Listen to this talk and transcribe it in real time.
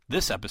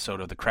This episode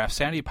of the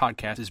CraftSanity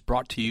podcast is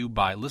brought to you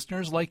by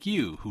listeners like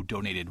you who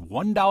donated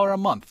 $1 a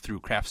month through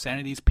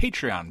CraftSanity's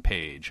Patreon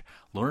page.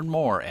 Learn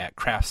more at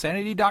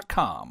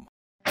craftsanity.com.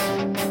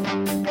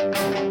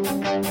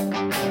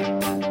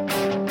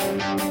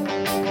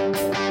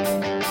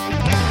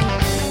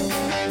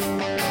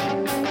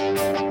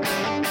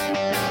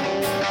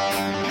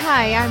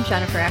 Hi, I'm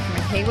Jennifer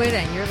Ackerman-Haywood,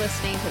 and you're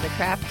listening to the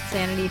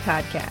CraftSanity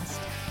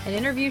podcast, an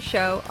interview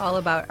show all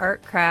about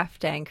art,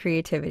 craft, and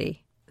creativity.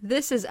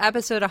 This is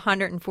episode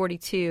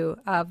 142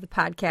 of the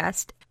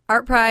podcast.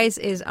 ArtPrize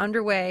is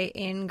underway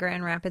in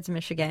Grand Rapids,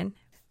 Michigan.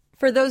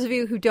 For those of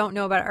you who don't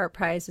know about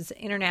ArtPrize, it's an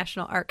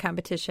international art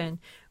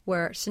competition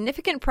where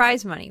significant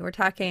prize money, we're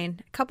talking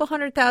a couple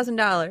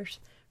 $100,000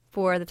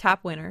 for the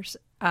top winners.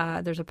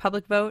 There's a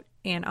public vote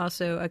and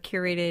also a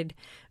curated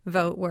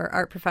vote where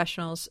art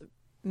professionals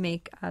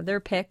make their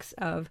picks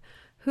of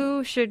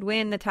who should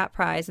win the top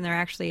prize. And there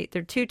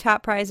are two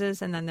top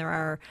prizes, and then there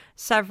are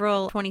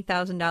several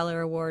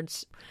 $20,000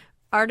 awards.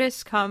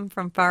 Artists come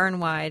from far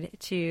and wide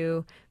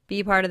to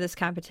be part of this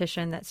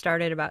competition that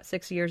started about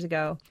 6 years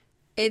ago.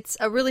 It's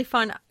a really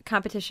fun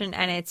competition,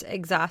 and it's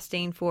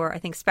exhausting for, I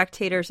think,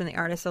 spectators and the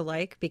artists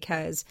alike,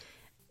 because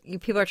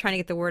people are trying to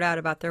get the word out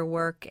about their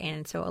work,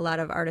 and so a lot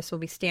of artists will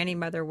be standing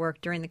by their work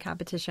during the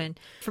competition.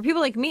 For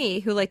people like me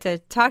who like to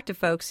talk to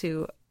folks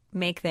who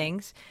make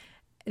things,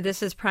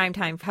 this is prime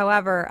time.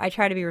 However, I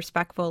try to be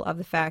respectful of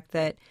the fact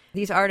that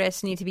these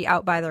artists need to be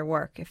out by their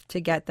work to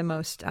get the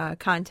most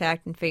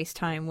contact and face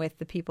time with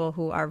the people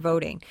who are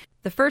voting.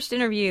 The first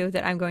interview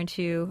that I'm going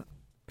to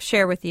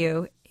share with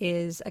you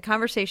is a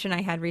conversation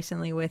I had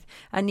recently with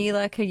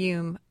Anila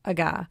Quayyum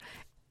Agha.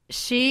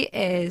 She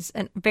is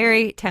a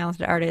very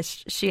talented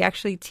artist. She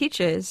actually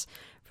teaches,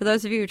 for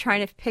those of you who are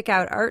trying to pick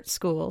out art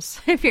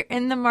schools, if you're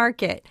in the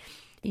market,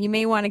 you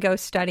may want to go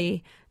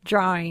study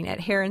drawing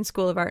at Heron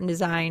School of Art and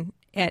Design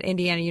at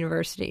Indiana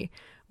University,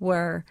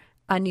 where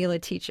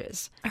Anila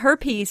teaches. Her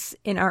piece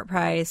in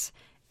ArtPrize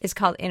is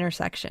called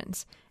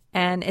Intersections,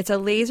 and it's a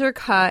laser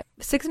cut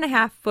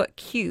 6.5-foot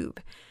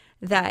cube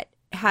that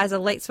has a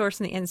light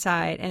source on the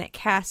inside, and it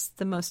casts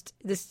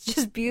this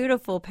just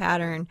beautiful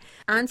pattern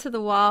onto the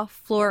wall,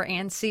 floor,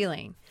 and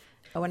ceiling.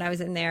 When I was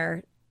in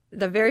there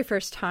the very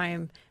first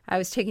time, I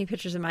was taking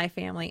pictures of my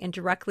family, and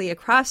directly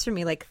across from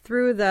me, like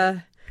through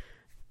the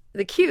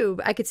cube,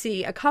 I could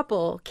see a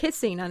couple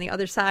kissing on the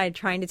other side,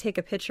 trying to take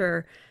a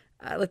picture,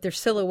 like their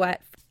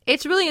silhouette.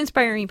 It's really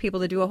inspiring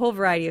people to do a whole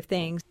variety of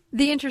things.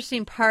 The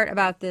interesting part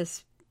about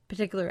this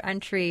particular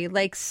entry,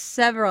 like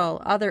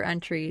several other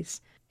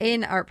entries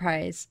in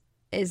ArtPrize,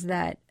 is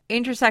that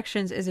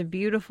Intersections is a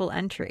beautiful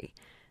entry,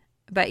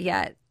 but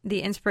yet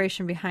the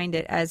inspiration behind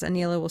it, as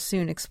Anila will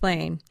soon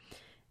explain,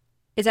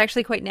 is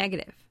actually quite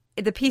negative.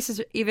 The piece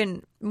is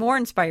even more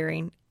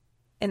inspiring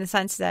in the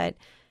sense that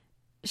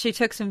she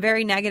took some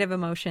very negative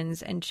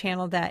emotions and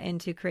channeled that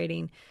into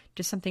creating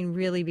just something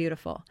really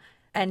beautiful.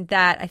 And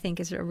that, I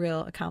think, is a real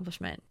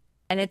accomplishment.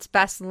 And it's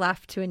best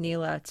left to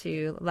Anila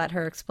to let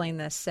her explain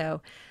this.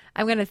 So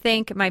I'm going to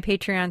thank my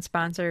Patreon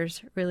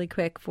sponsors really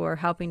quick for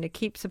helping to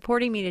keep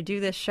supporting me to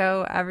do this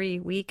show every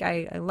week.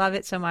 I love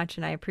it so much,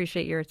 and I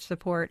appreciate your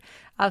support.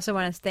 I also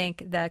want to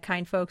thank the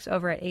kind folks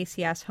over at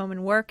ACS Home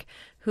and Work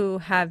who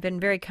have been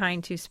very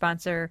kind to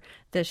sponsor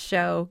this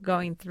show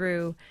going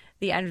through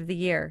the end of the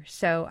year.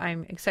 So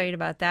I'm excited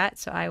about that.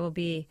 So I will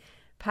be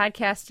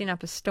podcasting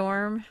up a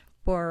storm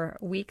for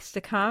weeks to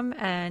come,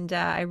 and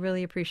I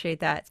really appreciate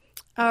that.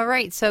 All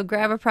right, so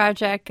grab a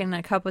project and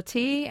a cup of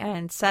tea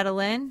and settle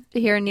in to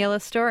hear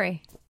Anila's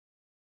story.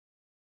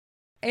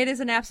 It is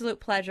an absolute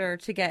pleasure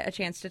to get a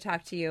chance to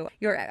talk to you.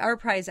 Your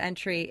ArtPrize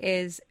entry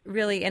is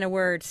really, in a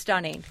word,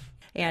 stunning.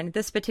 And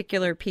this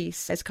particular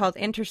piece is called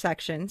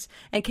Intersections.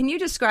 And can you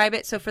describe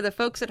it? So for the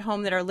folks at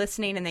home that are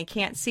listening and they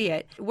can't see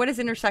it, what does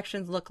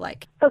Intersections look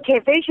like? Okay,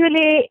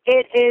 visually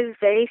it is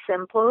very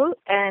simple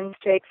and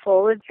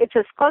straightforward. It's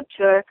a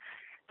sculpture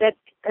that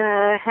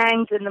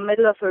hangs in the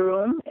middle of a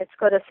room. It's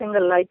got a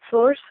single light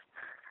source.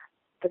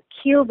 The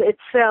cube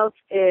itself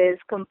is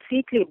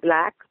completely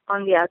black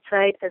on the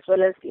outside as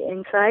well as the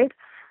inside.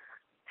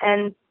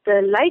 And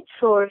the light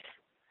source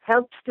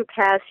helps to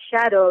cast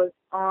shadows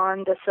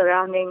on the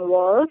surrounding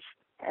walls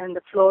and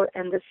the floor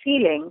and the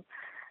ceiling.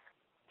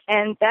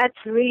 And that's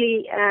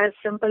really as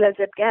simple as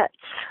it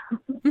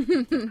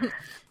gets.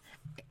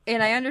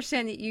 And I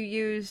understand that you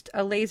used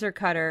a laser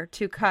cutter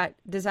to cut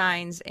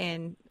designs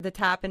in the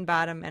top and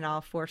bottom and all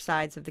four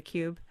sides of the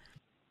cube.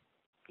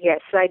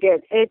 Yes, I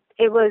did.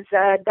 It was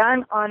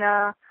done on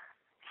a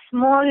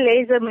small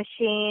laser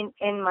machine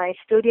in my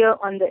studio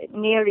on the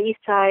Near East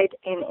Side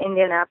in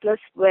Indianapolis,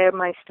 where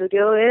my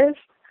studio is.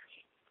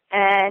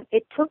 And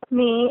it took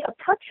me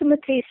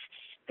approximately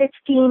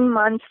 15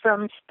 months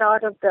from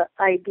start of the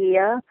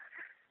idea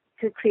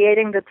to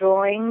creating the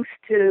drawings,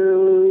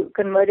 to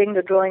converting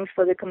the drawings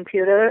for the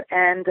computer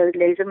and the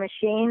laser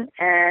machine,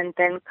 and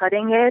then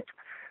cutting it,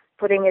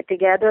 putting it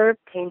together,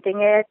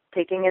 painting it,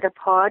 taking it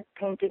apart,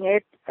 painting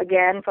it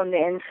again from the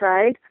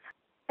inside,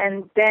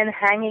 and then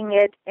hanging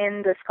it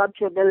in the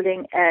sculpture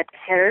building at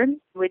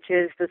Heron, which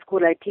is the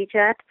school I teach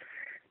at,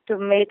 to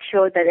make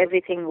sure that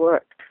everything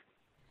worked.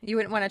 You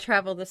wouldn't want to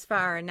travel this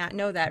far and not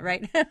know that,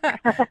 right?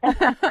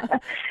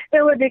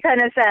 It would be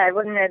kind of sad,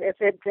 wouldn't it, if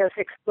it just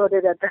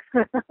exploded at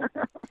the...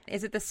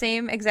 Is it the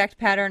same exact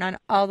pattern on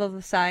all of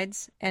the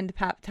sides and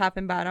top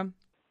and bottom?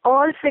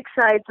 All 6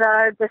 sides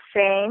are the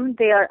same.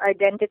 They are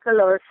identical,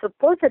 or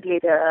supposedly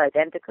they are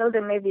identical.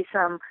 There may be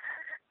some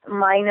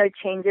minor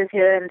changes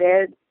here and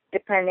there,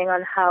 depending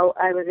on how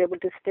I was able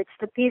to stitch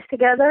the piece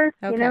together,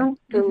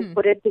 to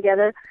put it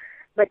together.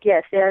 But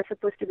yes, they are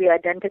supposed to be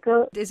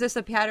identical. Is this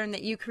a pattern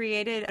that you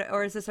created,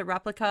 or is this a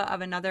replica of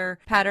another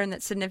pattern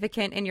that's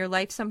significant in your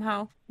life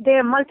somehow? There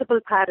are multiple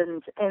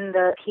patterns in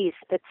the piece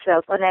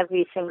itself on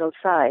every single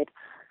side.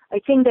 I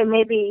think there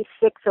may be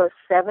 6 or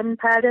 7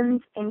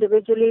 patterns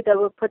individually that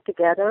were put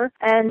together,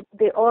 and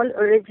they all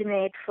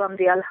originate from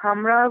the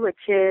Alhambra,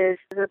 which is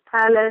the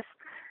palace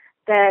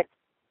that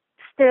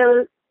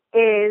still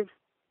is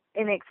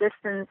in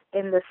existence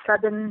in the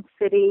southern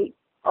city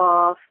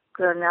of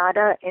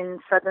Granada in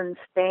southern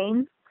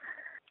Spain.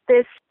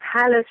 This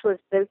palace was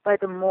built by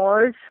the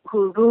Moors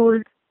who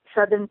ruled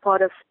southern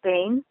part of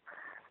Spain.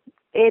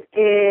 It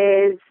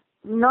is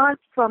not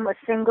from a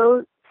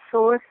single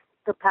source,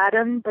 the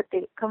pattern, but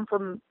they come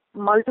from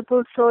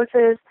multiple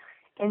sources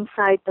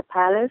inside the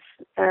palace,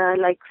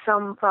 like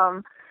some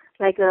from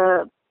like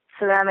a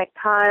ceramic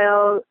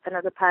tile,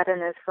 another pattern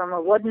is from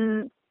a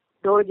wooden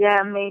door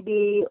jamb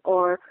maybe,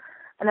 or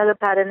another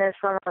pattern is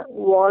from a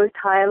wall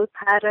tile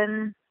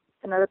pattern.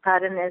 Another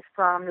pattern is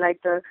from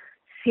like the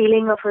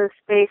ceiling of a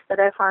space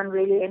that I found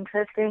really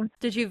interesting.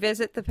 Did you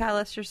visit the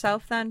palace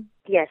yourself then?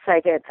 Yes,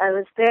 I did. I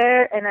was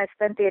there and I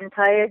spent the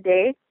entire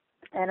day,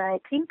 and I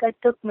think I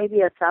took maybe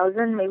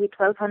 1,000, maybe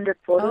 1,200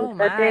 photos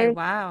that day.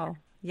 Wow.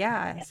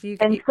 Yeah. So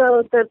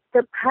so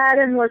the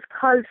pattern was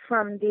culled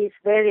from these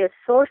various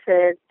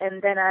sources,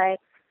 and then I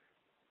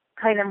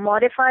kind of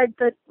modified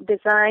the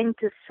design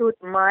to suit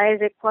my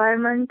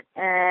requirement,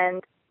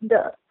 and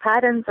the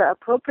patterns are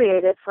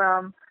appropriated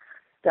from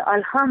the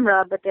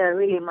Alhambra, but they're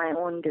really my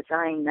own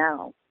design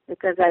now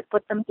because I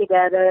put them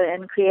together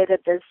and created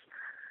this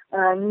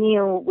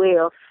new way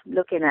of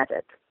looking at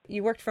it.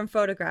 You worked from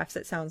photographs,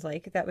 it sounds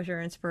like. That was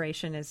your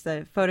inspiration, is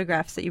the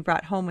photographs that you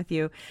brought home with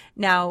you.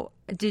 Now,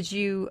 did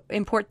you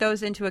import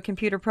those into a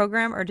computer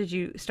program, or did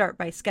you start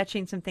by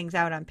sketching some things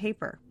out on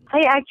paper?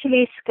 I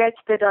actually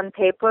sketched it on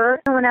paper.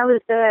 When I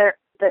was there,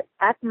 the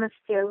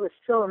atmosphere was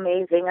so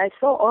amazing. I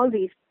saw all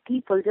these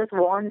people just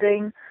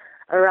wandering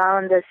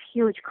around this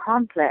huge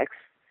complex.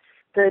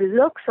 The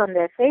looks on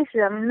their faces,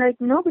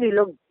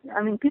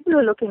 people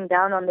were looking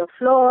down on the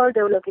floor,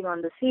 they were looking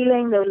on the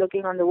ceiling, they were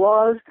looking on the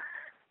walls,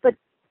 but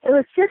it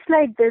was just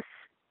like this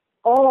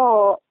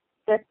awe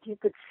that you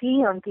could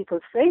see on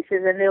people's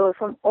faces, and they were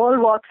from all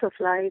walks of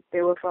life.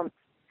 They were from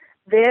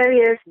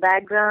various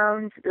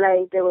backgrounds,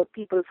 like there were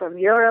people from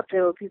Europe,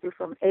 there were people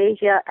from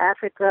Asia,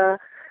 Africa,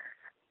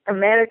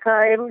 America.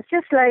 It was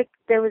just like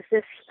there was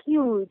this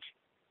huge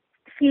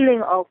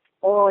feeling of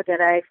awe that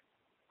I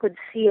could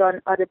see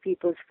on other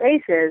people's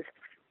faces.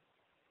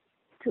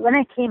 So when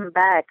I came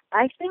back,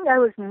 I think I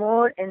was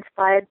more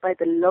inspired by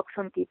the looks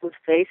on people's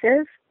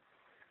faces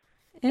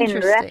in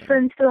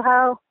reference to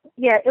how,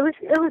 it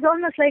was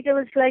almost like it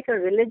was like a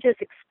religious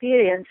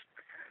experience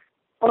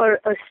or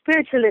a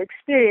spiritual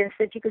experience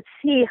that you could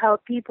see how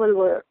people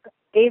were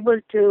able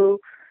to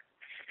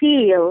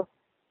feel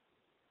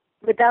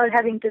without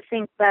having to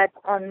think back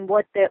on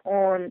what their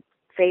own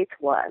faith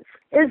was.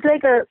 It was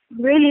like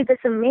this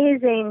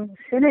amazing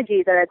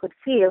synergy that I could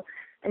feel.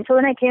 And so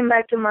when I came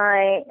back to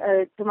my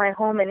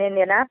home in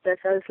Indianapolis,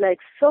 I was like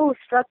so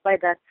struck by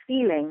that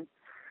feeling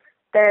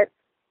that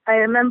I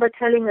remember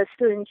telling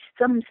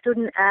some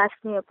student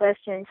asked me a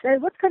question and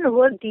said, "What kind of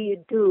work do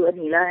you do,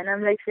 Anila?" And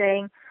I'm like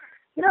saying,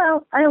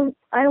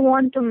 I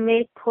want to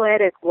make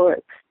poetic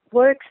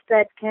works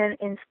that can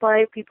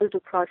inspire people to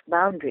cross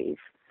boundaries.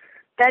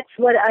 That's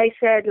what I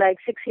said like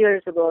 6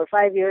 years ago or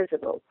 5 years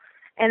ago.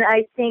 And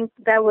I think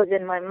that was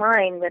in my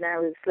mind when I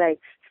was like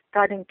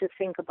starting to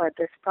think about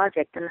this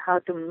project and how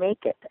to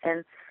make it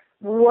and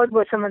what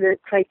were some of the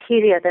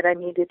criteria that I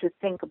needed to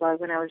think about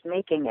when I was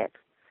making it.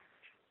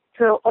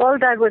 So all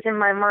that was in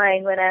my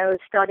mind when I was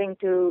starting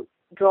to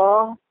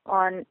draw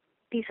on a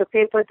piece of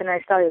paper. Then I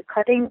started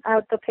cutting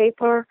out the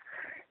paper.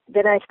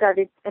 Then I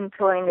started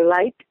employing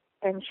light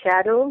and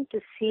shadow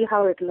to see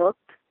how it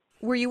looked.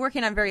 Were you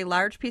working on very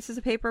large pieces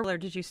of paper, or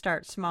did you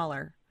start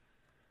smaller?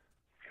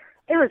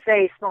 It was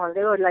very small.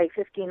 They were like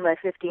 15 by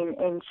 15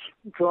 inch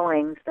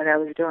drawings that I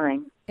was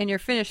doing. And your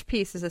finished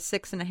piece is a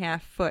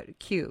 6.5 foot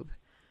cube.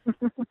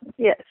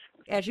 Yes.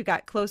 As you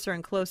got closer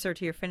and closer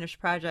to your finished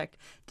project,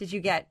 did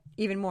you get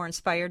even more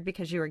inspired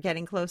because you were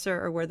getting closer,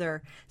 or were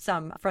there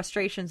some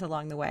frustrations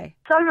along the way?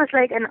 It's almost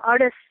like an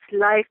artist's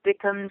life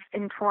becomes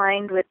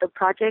entwined with the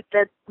project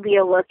that we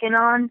are working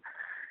on.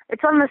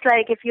 It's almost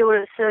like if you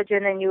were a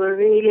surgeon and you were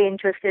really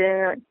interested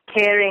in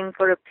caring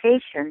for a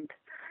patient,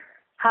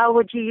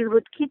 you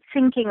would keep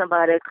thinking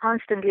about it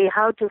constantly,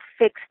 how to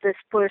fix this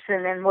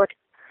person and what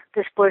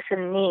this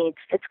person needs.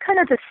 It's kind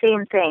of the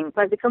same thing.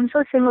 But I become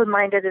so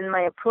single-minded in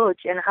my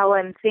approach and how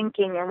I'm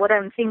thinking and what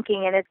I'm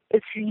thinking, and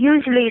it's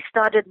usually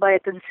started by a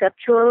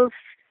conceptual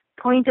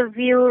point of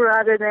view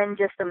rather than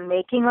just the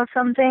making of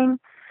something.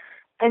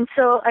 And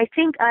so I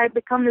think I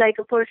become like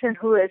a person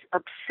who is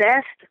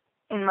obsessed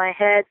in my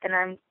head, and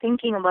I'm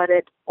thinking about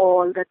it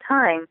all the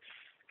time.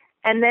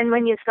 And then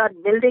when you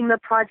start building the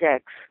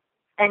projects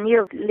and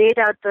you've laid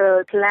out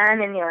the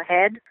plan in your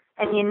head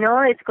and you know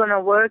it's going to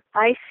work,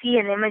 I see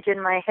an image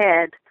in my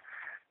head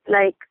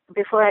like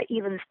before I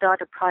even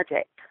start a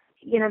project.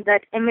 You know,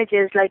 that image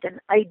is like an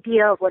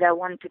idea of what I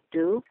want to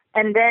do.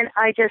 And then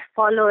I just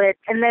follow it.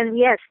 And then,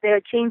 yes, there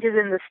are changes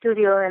in the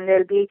studio and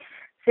there'll be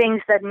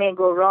things that may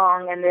go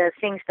wrong and there are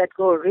things that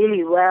go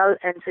really well.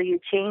 And so you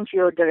change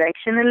your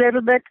direction a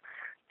little bit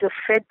to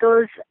fit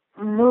those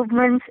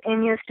movements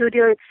in your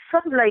studio. It's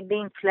sort of like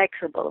being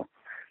flexible.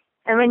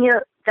 And when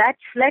you're that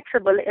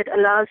flexible, it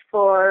allows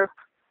for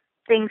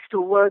things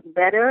to work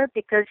better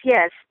because,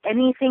 yes,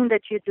 anything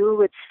that you do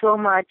with so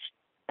much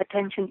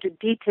attention to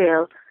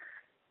detail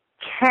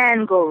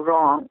can go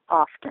wrong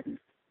often.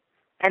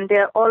 And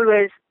there are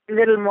always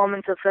little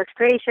moments of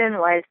frustration.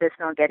 Why is this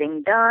not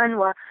getting done?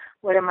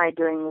 What am I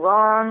doing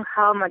wrong?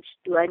 How much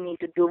do I need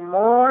to do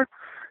more?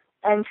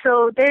 And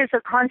so there's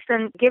a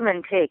constant give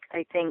and take,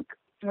 I think,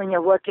 when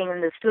you're working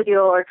in the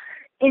studio or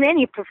in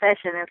any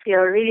profession. If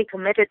you're really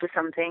committed to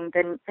something,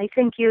 then I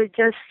think you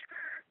just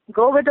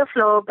go with the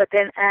flow, but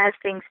then as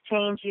things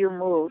change, you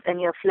move and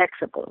you're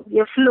flexible.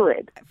 You're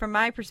fluid. From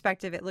my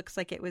perspective, it looks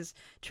like it was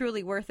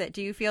truly worth it.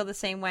 Do you feel the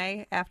same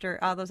way after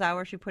all those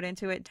hours you put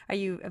into it? Are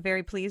you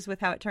very pleased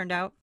with how it turned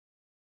out?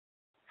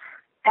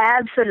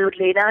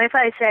 Absolutely. Now, if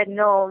I said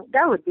no,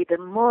 that would be the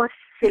most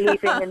silly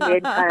thing in the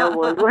entire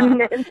world,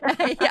 wouldn't it?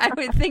 Yeah, I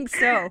would think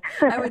so.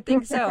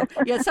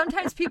 Yeah,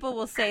 sometimes people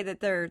will say that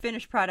their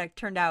finished product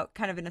turned out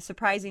kind of in a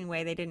surprising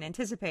way they didn't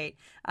anticipate.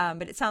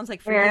 But it sounds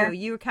like for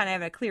you kind of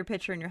have a clear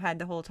picture in your head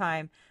the whole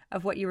time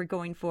of what you were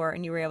going for,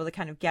 and you were able to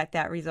kind of get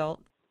that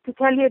result. To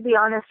tell you the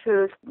honest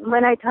truth,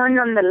 when I turned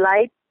on the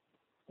light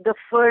the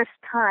first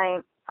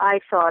time, I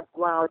thought,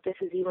 wow, this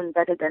is even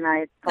better than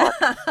I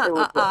thought it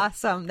would be.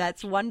 Awesome.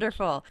 That's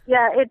wonderful.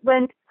 Yeah, it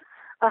went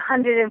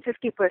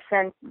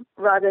 150%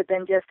 rather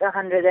than just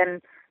 120%.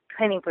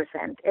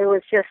 It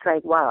was just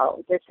like,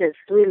 wow, this is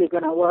really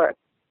going to work.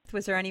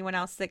 Was there anyone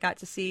else that got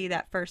to see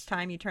that first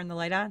time you turned the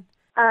light on?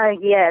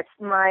 Yes,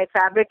 my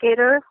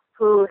fabricator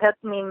who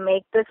helped me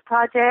make this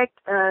project,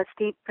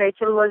 Steve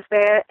Rachel, was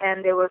there,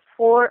 and there were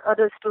 4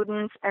 other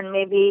students and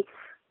maybe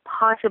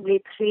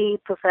possibly 3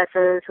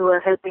 professors who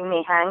were helping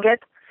me hang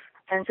it.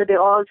 And so they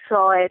all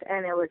saw it,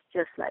 and it was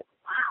just like,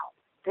 wow,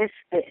 this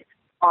is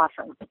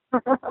awesome.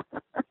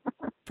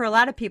 For a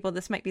lot of people,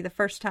 this might be the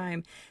first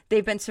time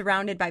they've been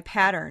surrounded by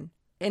pattern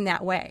in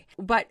that way.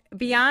 But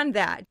beyond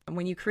that,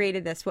 when you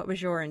created this, what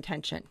was your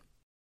intention?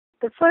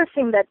 The first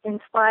thing that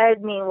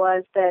inspired me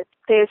was that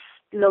this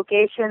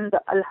location, the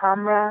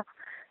Alhambra,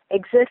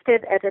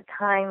 existed at a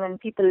time when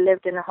people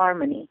lived in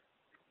harmony,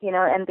 you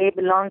know, and they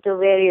belonged to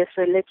various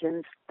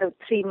religions, the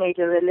 3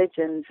 major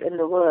religions in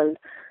the world.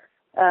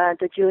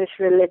 The Jewish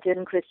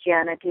religion,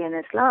 Christianity, and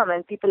Islam,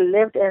 and people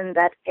lived in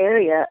that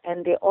area,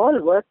 and they all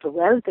worked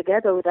well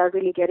together without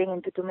really getting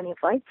into too many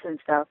fights and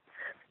stuff.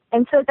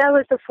 And so that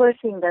was the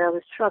first thing that I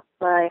was struck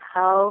by,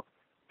 how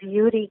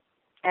beauty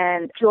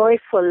and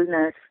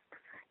joyfulness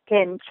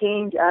can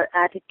change our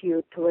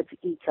attitude towards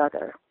each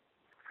other.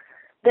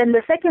 Then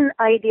the second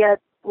idea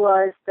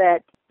was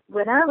that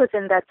when I was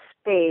in that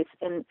space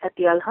at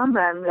the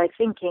Alhambra, I'm like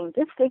thinking,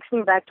 this takes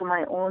me back to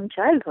my own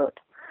childhood.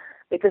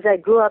 Because I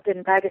grew up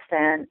in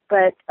Pakistan,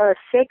 but a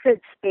sacred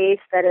space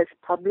that is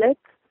public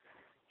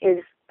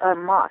is a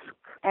mosque.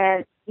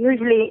 And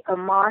usually a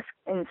mosque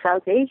in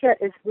South Asia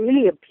is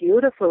really a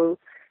beautiful,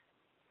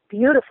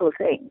 beautiful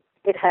thing.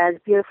 It has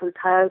beautiful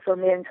tiles on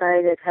the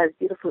inside. It has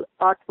beautiful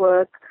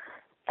artwork.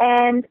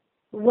 And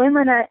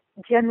women are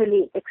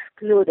generally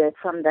excluded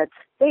from that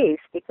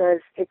space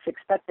because it's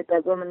expected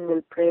that women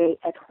will pray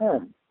at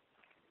home.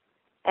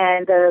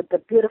 And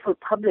the beautiful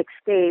public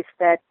space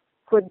that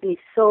could be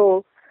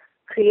so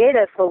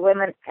created for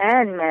women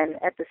and men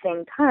at the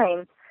same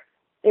time,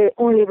 it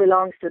only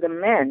belongs to the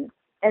men.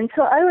 And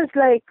so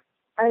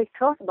I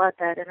thought about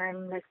that, and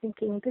I'm like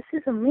thinking, this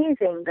is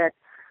amazing that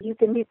you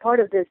can be part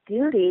of this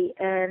beauty,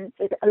 and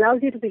it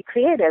allows you to be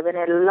creative, and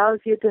it allows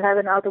you to have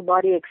an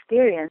out-of-body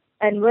experience.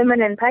 And women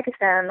in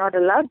Pakistan are not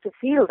allowed to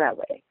feel that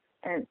way.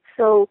 And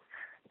so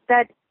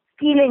that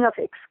feeling of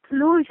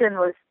exclusion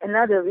was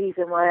another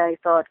reason why I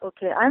thought,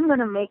 okay, I'm going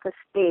to make a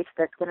space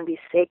that's going to be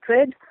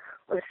sacred,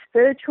 or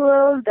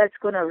spiritual, that's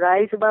going to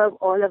rise above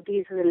all of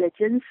these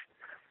religions,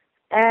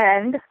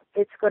 and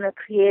it's going to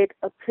create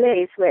a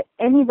place where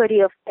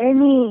anybody of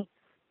any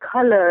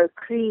color,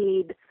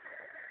 creed,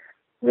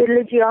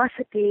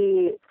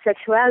 religiosity,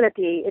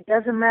 sexuality, it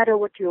doesn't matter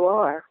what you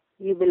are,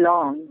 you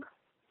belong.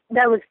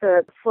 That was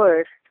the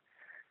first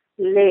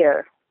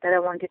layer that I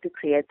wanted to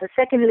create. The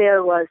second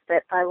layer was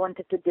that I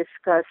wanted to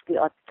discuss the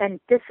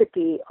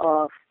authenticity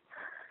of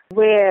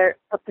where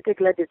a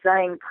particular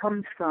design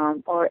comes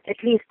from, or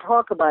at least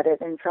talk about it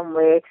in some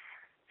way.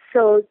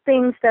 So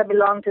things that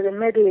belong to the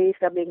Middle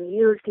East are being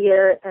used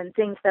here, and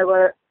things that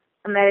were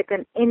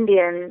American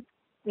Indian,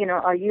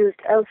 are used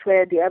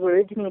elsewhere. The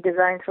Aborigine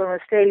designs from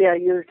Australia are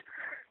used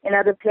in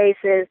other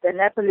places. The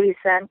Nepalese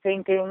sand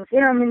paintings.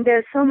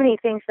 There's so many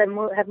things that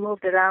have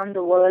moved around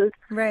the world.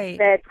 Right.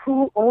 That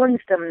who owns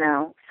them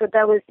now? So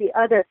that was the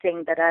other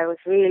thing that I was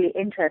really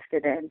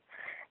interested in.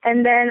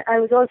 And then I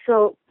was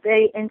also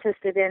very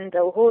interested in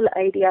the whole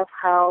idea of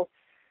how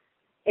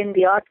in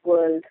the art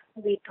world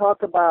we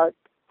talk about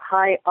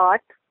high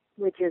art,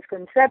 which is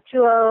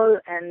conceptual,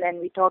 and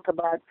then we talk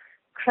about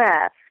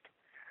craft.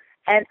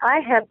 And I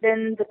have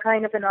been the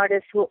kind of an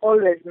artist who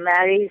always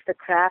marries the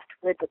craft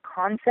with the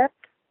concept.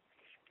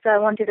 So I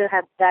wanted to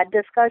have that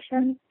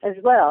discussion as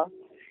well.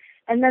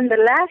 And then the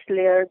last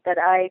layer that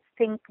I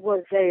think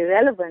was very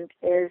relevant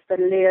is the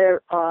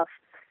layer of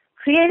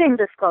creating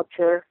the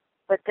sculpture,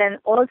 but then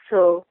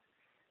also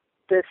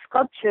the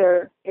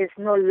sculpture is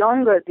no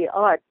longer the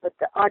art, but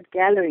the art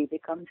gallery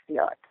becomes the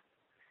art.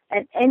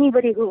 And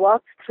anybody who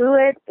walks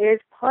through it is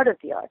part of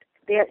the art.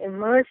 They are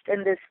immersed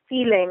in this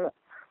feeling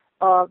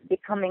of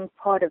becoming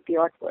part of the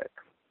artwork.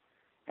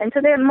 And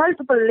so there are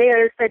multiple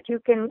layers that you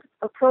can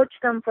approach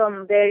them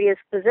from various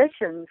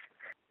positions,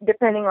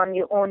 depending on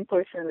your own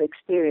personal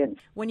experience.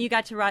 When you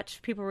got to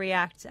watch people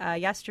react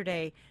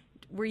yesterday,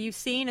 were you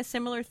seeing a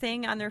similar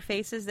thing on their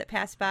faces that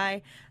passed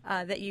by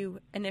that you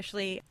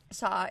initially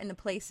saw in the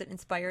place that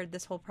inspired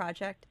this whole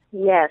project?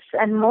 Yes,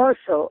 and more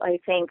so, I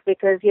think,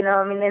 because, in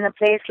a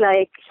place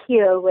like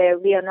here where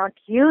we are not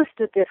used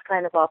to this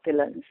kind of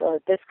opulence or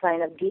this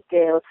kind of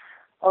detail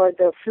or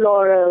the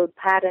floral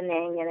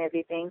patterning and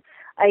everything,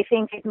 I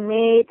think it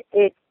made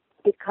it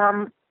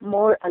become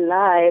more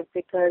alive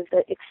because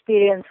the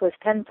experience was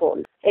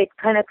tenfold. It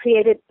kind of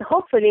created,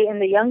 hopefully in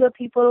the younger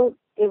people,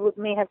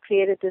 may have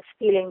created this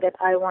feeling that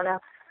I want to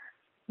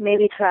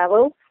maybe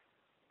travel,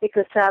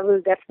 because travel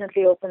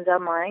definitely opens our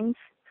minds.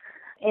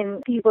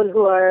 In people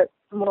who are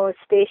more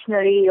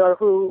stationary or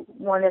who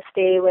want to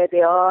stay where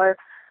they are,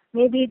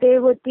 maybe they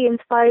would be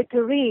inspired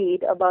to read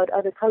about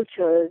other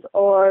cultures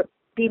or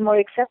be more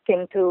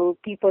accepting to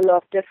people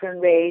of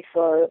different race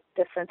or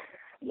different,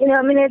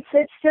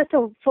 it's just,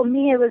 for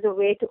me, it was a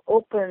way to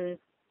open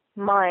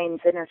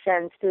minds in a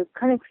sense, to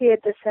kind of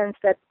create the sense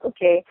that,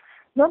 okay,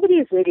 nobody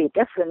is really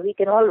different. We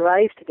can all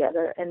rise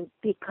together and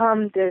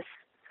become this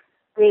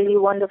really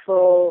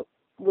wonderful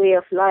way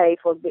of life,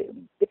 or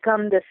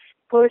become this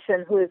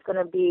person who is going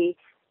to be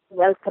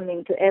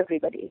welcoming to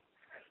everybody.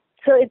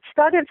 So it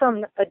started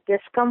from a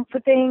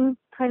discomforting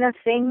kind of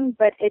thing,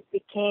 but it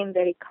became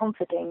very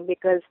comforting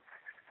because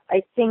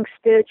I think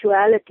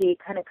spirituality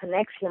kind of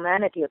connects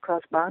humanity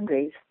across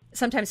boundaries.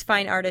 Sometimes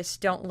fine artists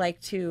don't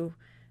like to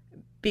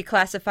be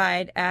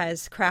classified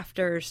as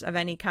crafters of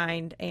any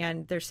kind,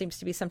 and there seems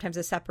to be sometimes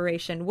a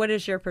separation. What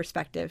is your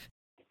perspective?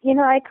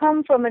 I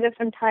come from a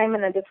different time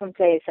and a different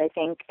place, I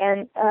think.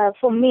 And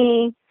for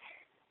me,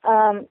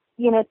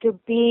 to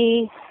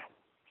be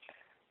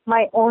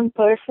my own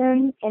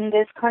person in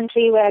this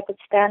country where I could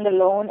stand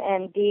alone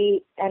and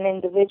be an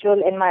individual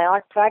in my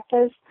art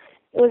practice,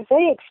 it was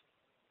very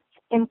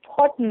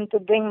important to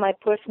bring my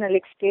personal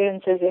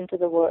experiences into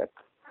the work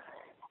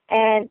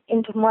and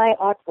into my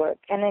artwork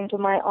and into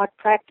my art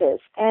practice.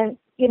 And,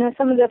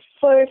 some of the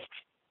first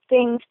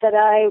things that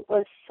I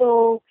was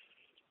so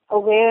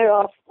aware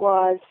of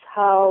was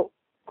how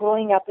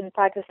growing up in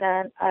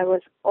Pakistan, I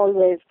was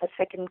always a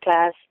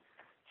second-class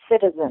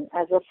citizen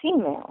as a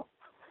female.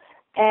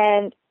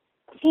 And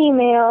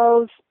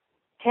females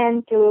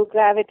tend to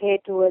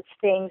gravitate towards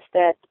things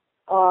that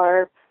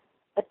are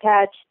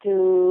attached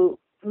to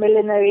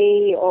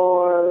millinery,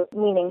 or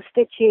meaning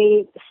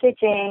stitching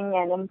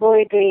and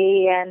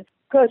embroidery and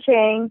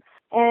crocheting.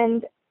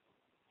 And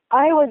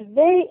I was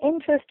very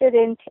interested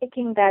in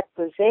taking that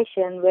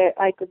position where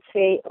I could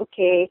say,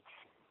 okay,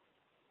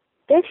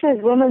 this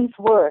is women's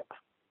work.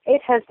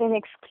 It has been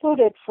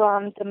excluded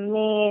from the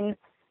main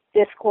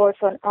discourse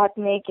on art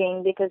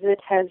making because it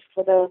has,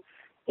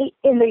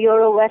 in the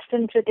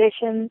Euro-Western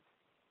tradition,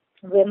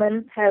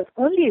 women have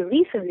only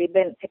recently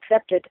been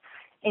accepted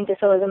into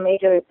some of the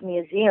major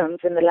museums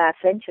in the last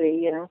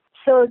century,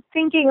 So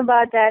thinking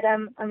about that,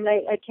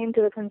 I came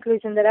to the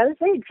conclusion that I was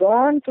very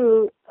drawn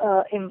to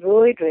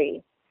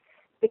embroidery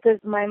because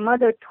my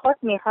mother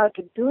taught me how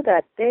to do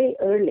that very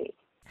early.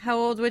 How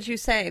old would you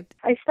say?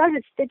 I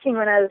started stitching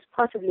when I was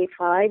possibly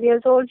 5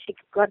 years old. She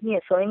got me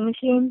a sewing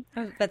machine.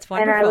 Oh, that's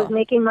wonderful. And I was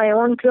making my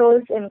own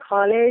clothes in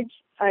college.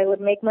 I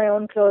would make my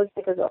own clothes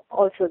because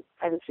also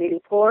I was really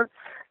poor.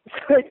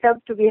 So it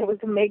helped to be able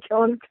to make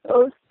your own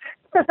clothes.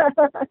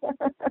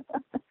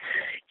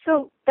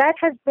 So that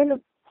has been a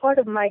part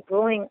of my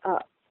growing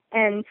up.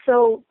 And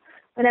so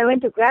when I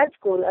went to grad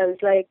school, I was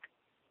like,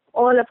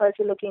 all of us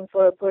are looking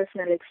for a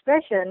personal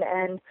expression,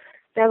 and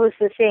that was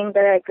the thing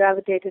that I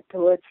gravitated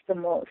towards the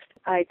most.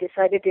 I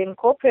decided to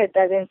incorporate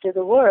that into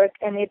the work,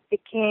 and it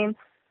became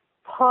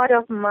part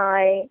of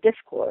my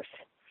discourse.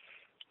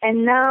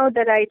 And now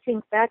that I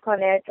think back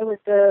on it, it was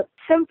the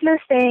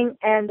simplest thing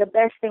and the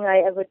best thing I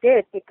ever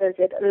did because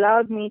it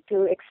allowed me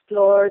to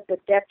explore the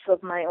depths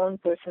of my own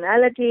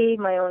personality,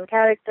 my own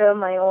character,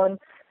 my own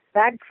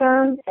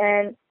background.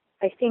 And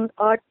I think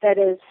art that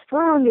is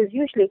strong is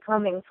usually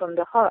coming from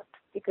the heart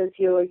because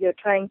you're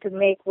trying to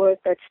make work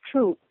that's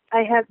true.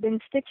 I have been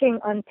stitching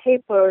on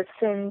paper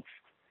since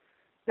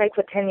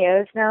for 10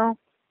 years now,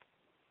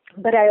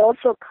 but I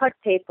also cut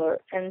paper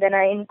and then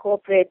I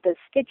incorporate the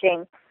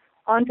stitching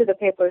onto the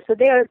paper. So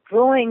they are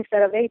drawings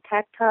that are very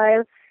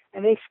tactile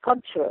and very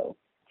sculptural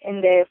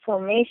in their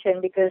formation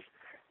because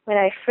when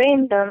I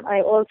frame them,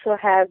 I also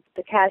have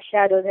the cast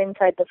shadows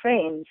inside the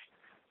frames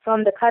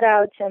from the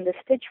cutouts and the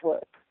stitch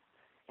work.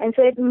 And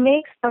so it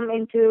makes them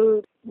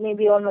into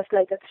maybe almost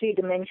like a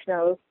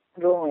three-dimensional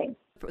drawing.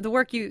 The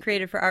work you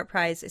created for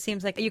ArtPrize, it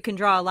seems like you can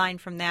draw a line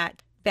from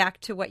that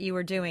back to what you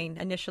were doing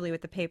initially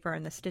with the paper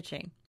and the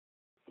stitching.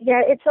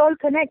 Yeah, it's all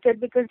connected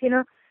because,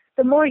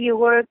 the more you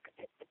work,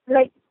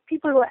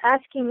 people were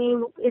asking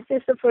me, is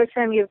this the first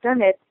time you've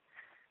done it?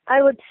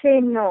 I would say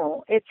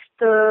no. It's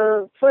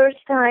the first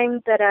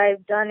time that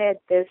I've done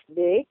it this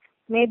big,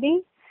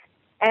 maybe.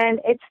 And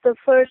it's the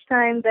first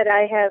time that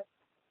I have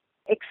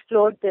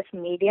explored this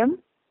medium,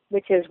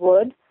 which is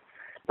wood.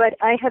 But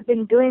I have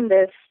been doing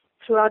this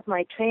throughout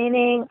my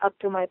training, up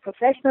to my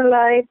professional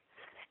life,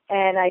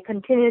 and I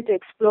continue to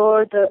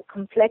explore the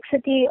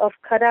complexity of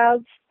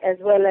cutouts as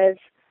well as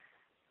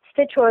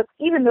stitch work,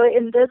 even though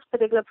in this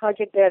particular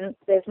project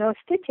there's no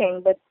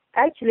stitching, but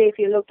actually if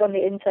you looked on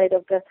the inside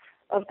of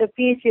the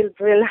piece, you'll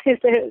realize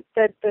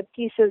that the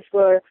pieces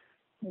were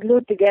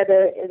glued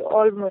together. It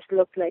almost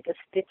looked like a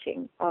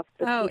stitching of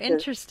the pieces. Oh,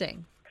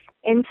 interesting.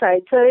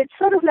 Inside. So it's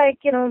sort of like,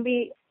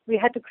 we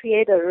had to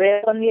create a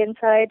rib on the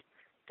inside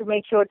to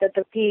make sure that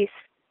the piece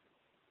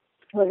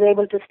was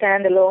able to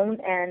stand alone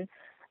and,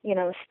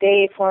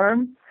 stay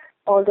firm,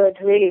 although it's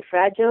really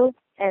fragile.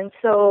 And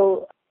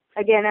so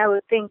again, I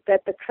would think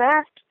that the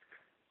craft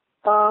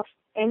of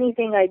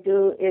anything I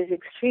do is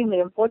extremely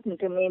important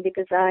to me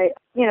because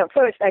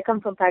first, I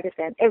come from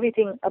Pakistan.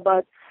 Everything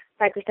about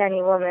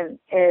Pakistani women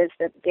is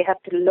that they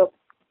have to look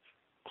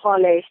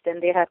polished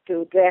and they have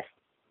to dress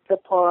the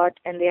part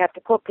and they have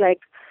to cook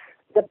like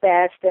the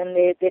best and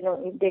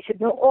they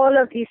should know all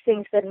of these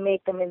things that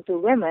make them into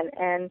women.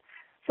 And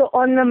so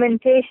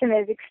ornamentation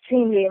is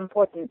extremely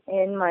important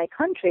in my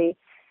country.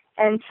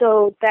 And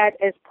so that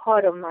is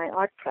part of my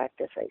art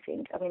practice, I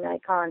think. I mean, I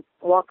can't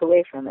walk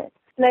away from it.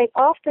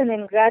 Often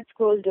in grad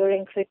school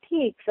during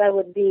critiques, I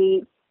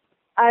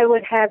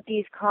would have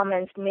these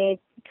comments made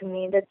to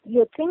me that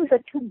your things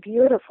are too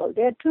beautiful.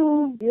 They're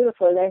too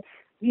beautiful. And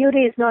beauty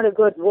is not a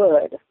good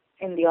word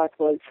in the art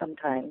world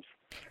sometimes.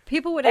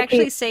 People would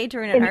actually say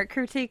during an art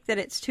critique that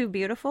it's too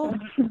beautiful?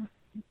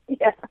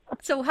 Yeah.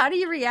 So how do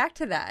you react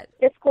to that?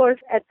 Of course,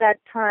 at that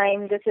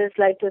time, this is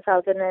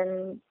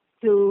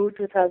 2002,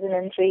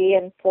 2003,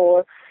 and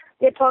 2004.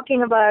 We're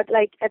talking about,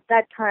 at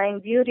that time,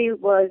 beauty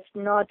was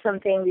not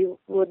something we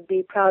would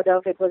be proud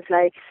of. It was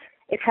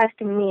it has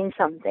to mean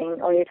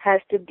something, or it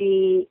has to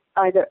be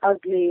either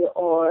ugly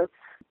or...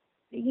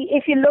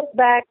 If you look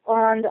back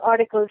on the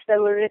articles that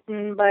were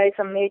written by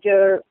some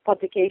major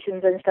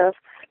publications and stuff,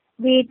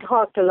 we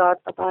talked a lot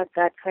about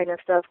that kind of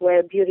stuff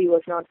where beauty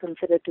was not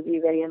considered to be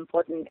very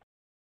important.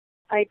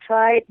 I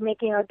tried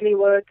making ugly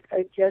work.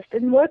 It just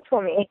didn't work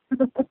for me.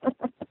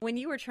 When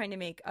you were trying to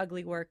make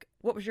ugly work,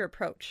 what was your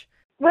approach?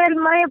 Well,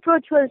 my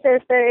approach was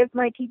this, that if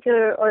my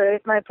teacher or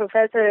if my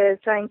professor is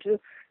trying to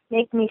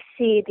make me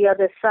see the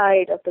other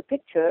side of the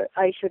picture,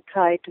 I should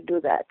try to do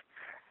that.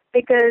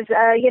 Because,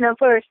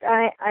 first,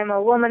 I'm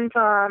a woman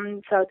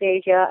from South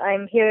Asia.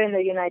 I'm here in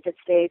the United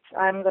States.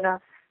 I'm going to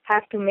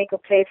have to make a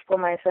place for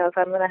myself.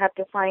 I'm going to have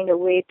to find a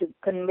way to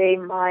convey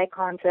my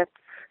concept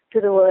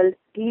to the world.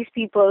 These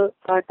people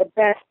are the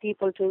best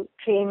people to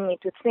train me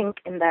to think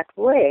in that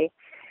way.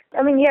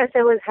 I mean, yes,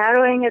 it was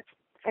harrowing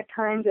at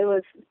times.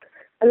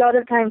 A lot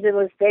of times it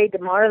was very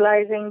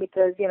demoralizing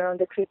because,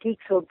 the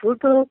critiques were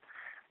brutal.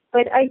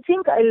 But I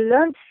think I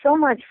learned so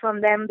much from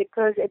them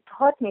because it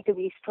taught me to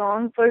be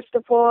strong, first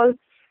of all,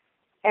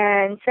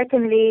 and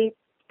secondly,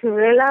 to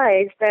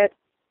realize that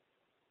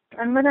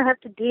I'm going to have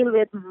to deal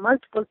with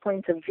multiple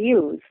points of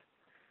views.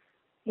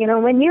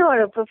 When you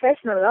are a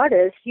professional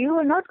artist, you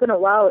are not going to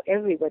wow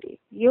everybody.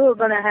 You are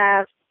going to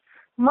have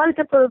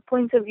multiple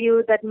points of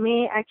view that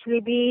may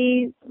actually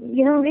be,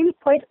 really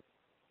quite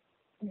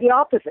the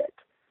opposite.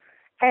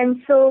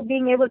 And so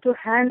being able to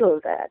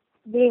handle that,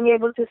 being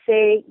able to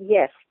say,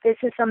 yes, this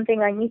is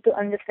something I need to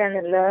understand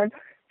and learn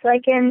so I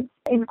can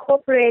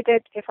incorporate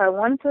it if I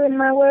want to in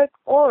my work,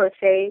 or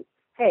say,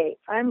 hey,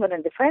 I'm going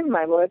to defend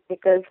my work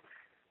because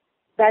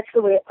that's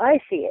the way I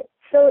see it.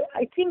 So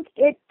I think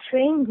it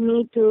trained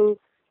me to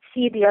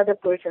see the other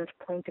person's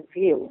point of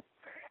view.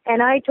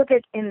 And I took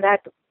it in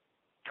that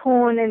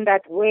tone, in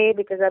that way,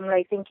 because I'm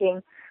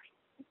thinking,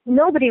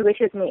 nobody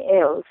wishes me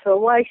ill, so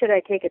why should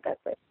I take it that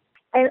way?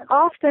 And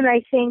often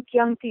I think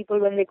young people,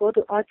 when they go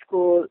to art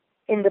school,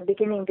 in the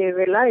beginning they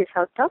realize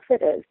how tough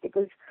it is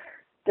because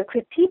the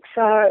critiques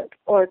are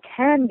or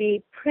can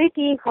be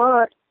pretty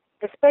hard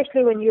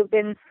especially when you've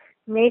been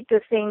made to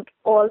think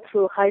all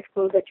through high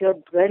school that you're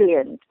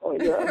brilliant or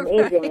you're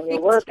amazing and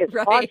your work is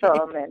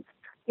awesome and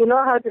you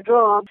know how to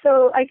draw.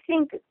 So I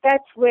think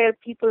that's where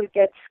people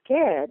get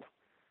scared.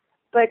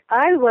 But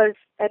I was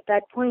at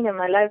that point in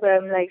my life where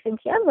I'm like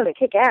thinking, I'm going to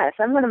kick ass.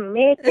 I'm going to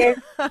make it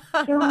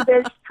through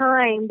this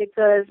time,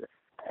 because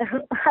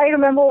I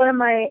remember one of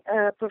my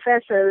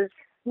professors,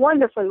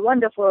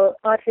 wonderful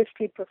art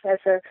history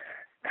professor,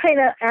 kind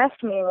of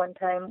asked me one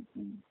time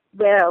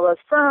where I was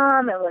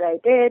from and what I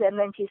did, and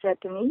then she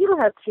said to me, you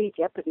have 3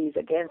 jeopardies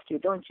against you,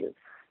 don't you?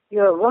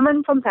 You're a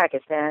woman from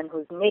Pakistan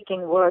who's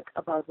making work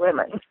about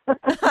women.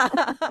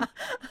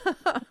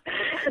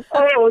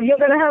 Oh, you're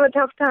going to have a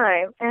tough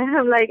time. And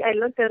I'm like, I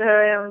looked at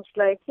her and I was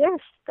like, yes,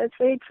 that's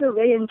very true,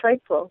 very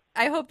insightful.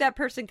 I hope that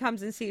person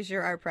comes and sees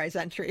your ArtPrize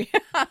entry.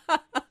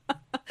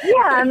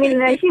 Yeah, I mean,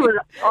 she was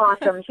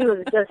awesome. She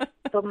was just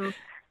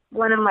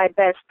one of my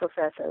best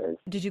professors.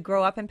 Did you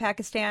grow up in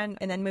Pakistan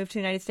and then move to the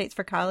United States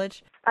for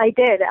college? I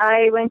did.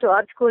 I went to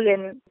art school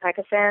in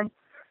Pakistan.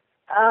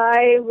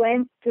 I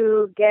went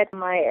to get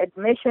my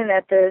admission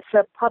at this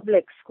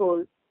public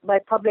school. By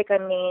public, I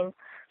mean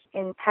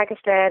in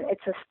Pakistan,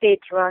 it's a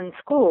state-run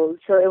school,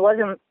 so it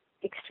wasn't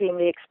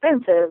extremely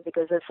expensive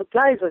because the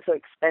supplies were so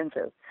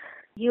expensive.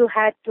 You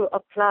had to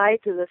apply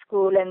to the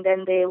school, and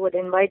then they would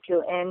invite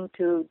you in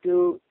to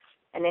do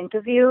an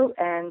interview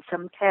and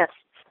some tests.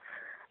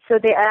 So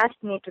they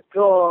asked me to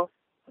draw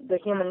the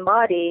human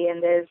body,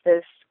 and there's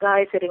this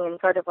guy sitting in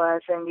front of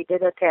us, and we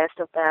did a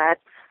test of that.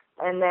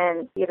 And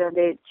then,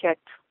 they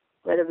checked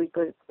whether we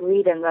could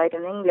read and write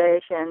in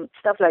English and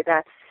stuff like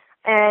that.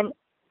 And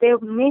there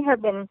may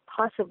have been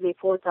possibly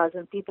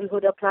 4,000 people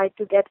who'd applied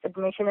to get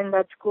admission in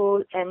that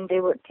school, and they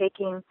were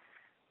taking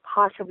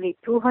possibly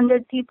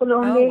 200 people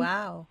only. Oh,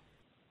 wow.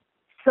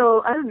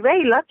 So I was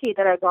very lucky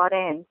that I got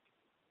in.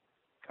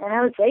 And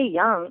I was very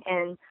young,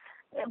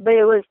 but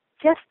it was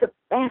just the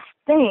best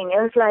thing.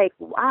 It was like,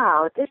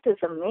 wow, this is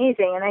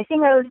amazing. And I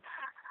think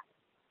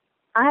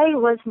I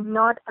was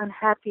not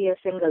unhappy a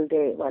single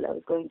day while I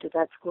was going to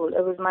that school.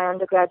 It was my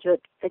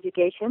undergraduate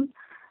education.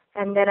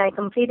 And then I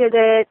completed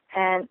it,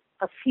 and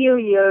a few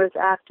years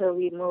after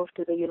we moved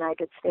to the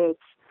United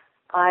States,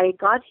 I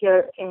got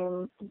here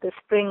in the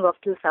spring of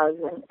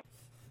 2000.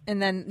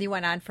 And then you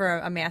went on for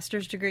a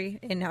master's degree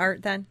in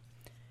art then?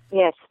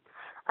 Yes.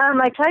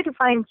 I tried to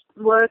find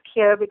work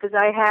here because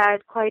I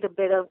had quite a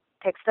bit of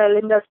textile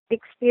industry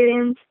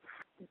experience,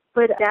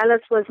 but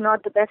Dallas was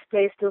not the best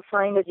place to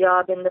find a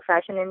job in the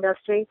fashion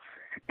industry.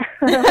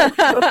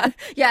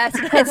 Yes,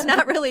 it's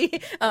not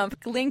really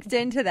linked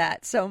into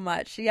that so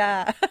much.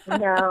 Yeah.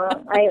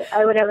 No,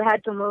 I would have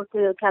had to move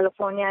to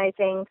California, I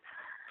think.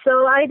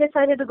 So I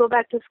decided to go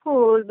back to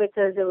school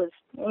because it was,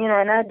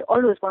 and I'd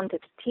always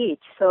wanted to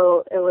teach.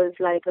 So it was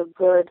like a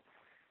good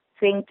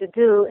thing to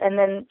do. And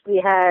then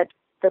we had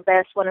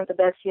one of the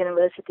best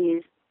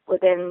universities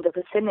within the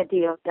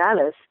vicinity of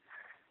Dallas.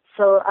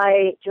 So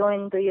I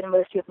joined the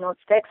University of North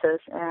Texas,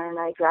 and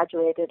I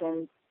graduated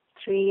in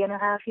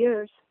 3.5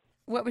 years.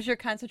 What was your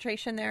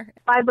concentration there?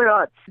 Fiber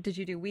arts. Did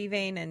you do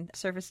weaving and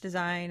surface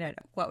design? And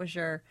what was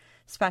your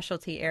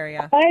specialty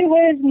area? I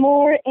was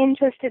more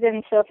interested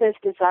in surface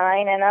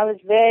design, and I was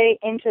very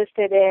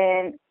interested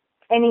in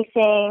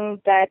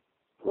anything that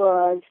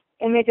was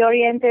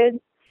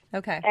image-oriented.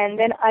 Okay. And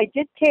then I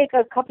did take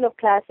a couple of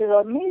classes,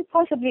 or maybe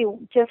possibly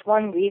just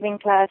one weaving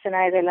class, and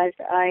I realized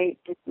I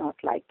did not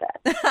like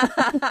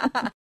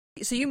that.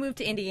 So you moved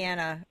to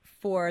Indiana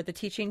for the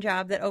teaching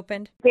job that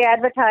opened? They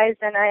advertised,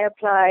 and I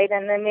applied,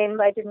 and then they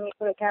invited me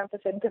for a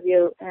campus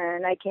interview,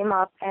 and I came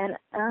up, and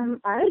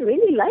I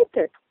really liked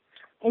it.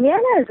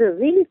 Indiana is a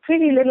really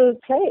pretty little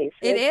place.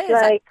 It is.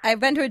 Like, I've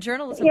been to a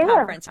journalism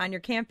conference on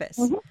your campus.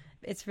 Mm-hmm.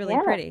 It's really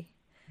pretty.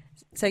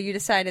 So you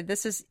decided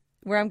this is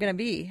where I'm going to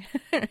be.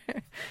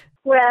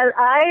 Well,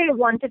 I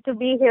wanted to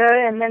be here,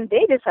 and then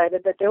they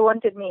decided that they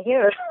wanted me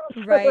here.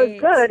 Right. It was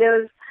good.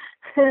 It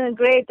was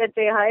great that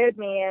they hired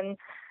me, and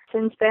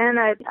since then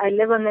I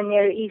live on the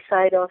near east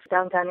side of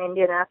downtown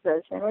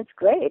Indianapolis, and it's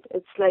great.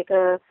 It's like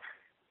a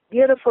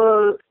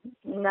beautiful,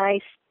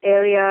 nice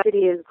area. The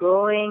city is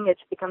growing.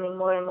 It's becoming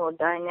more and more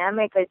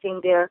dynamic. I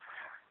think there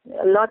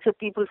are lots of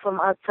people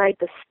from outside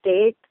the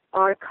state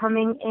are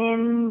coming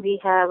in. We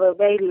have a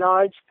very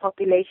large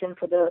population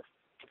for the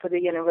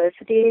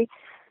university.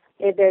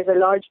 There's a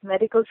large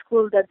medical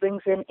school that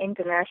brings in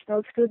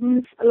international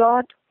students a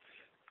lot.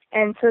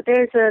 And so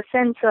there's a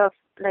sense of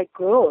like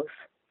growth,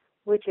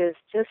 which is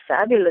just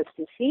fabulous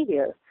to see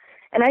here.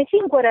 And I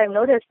think what I've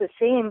noticed the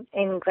same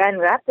in Grand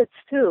Rapids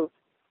too.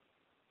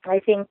 I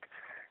think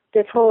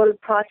this whole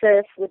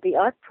process with the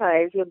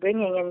ArtPrize, you're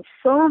bringing in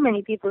so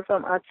many people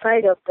from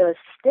outside of the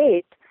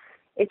state.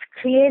 It's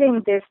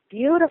creating this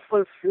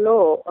beautiful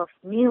flow of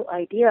new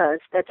ideas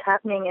that's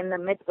happening in the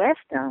Midwest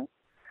now.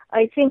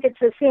 I think it's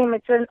the same.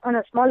 It's on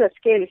a smaller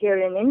scale here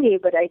in Indy,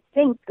 but I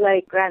think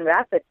like Grand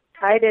Rapids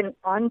tied in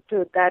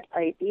onto that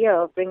idea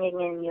of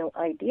bringing in new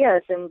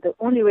ideas, and the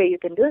only way you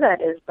can do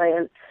that is by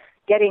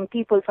getting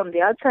people from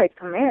the outside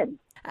come in.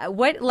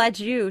 What led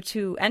you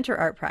to enter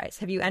ArtPrize?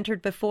 Have you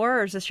entered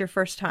before, or is this your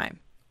first time?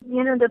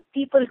 the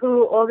people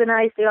who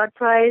organized the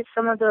ArtPrize,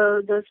 some of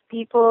those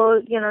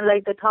people,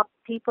 like the top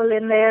people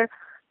in there,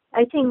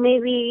 I think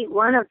maybe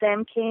one of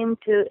them came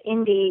to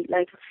Indy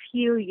like a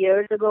few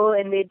years ago,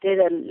 and they did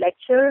a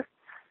lecture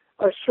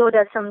or showed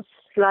us some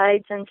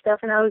slides and stuff,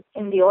 and I was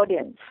in the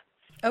audience.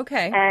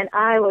 Okay. And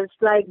I was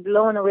like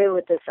blown away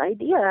with this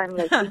idea. I'm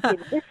like thinking,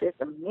 this is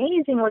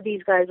amazing what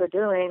these guys are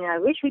doing. I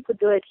wish we could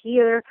do it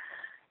here.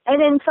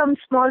 And in some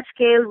small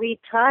scale, we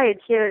tried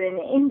here in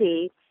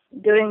Indy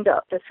during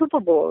the Super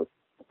Bowl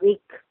week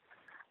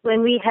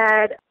when we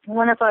had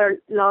one of our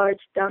large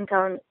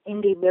downtown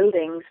Indy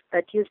buildings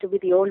that used to be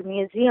the old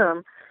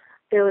museum.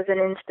 There was an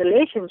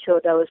installation show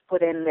that was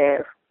put in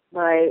there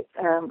by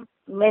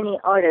many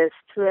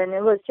artists, and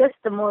it was just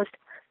the most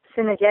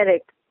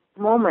synergetic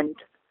moment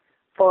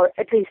for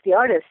at least the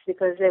artists,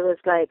 because it was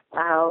like,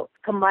 wow,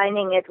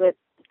 combining it with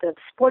the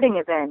sporting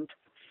event,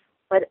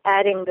 but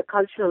adding the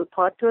cultural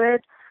part to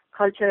it,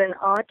 culture and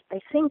art, I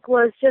think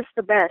was just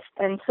the best.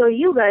 And so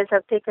you guys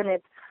have taken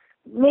it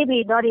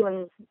maybe not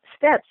even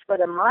steps,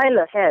 but a mile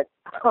ahead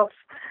of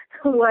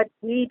what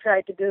we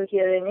try to do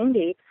here in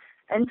Indy.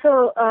 And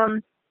so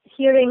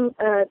hearing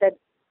that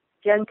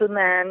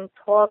gentleman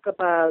talk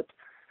about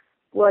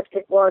what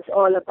it was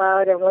all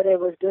about and what it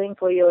was doing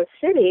for your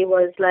city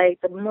was like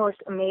the most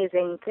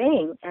amazing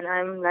thing. And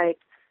I'm like,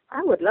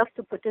 I would love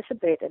to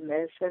participate in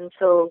this. And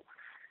so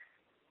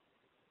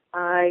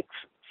I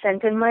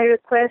sent in my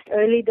request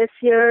early this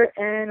year,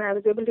 and I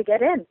was able to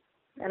get in.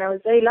 And I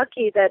was very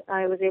lucky that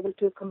I was able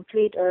to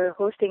complete a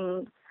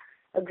hosting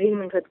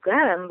agreement with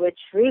Graham, which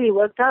really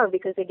worked out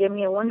because they gave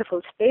me a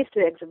wonderful space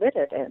to exhibit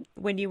it in.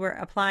 When you were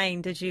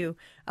applying, did you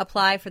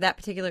apply for that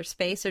particular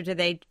space, or did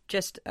they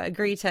just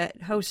agree to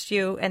host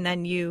you and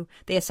then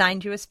they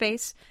assigned you a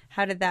space?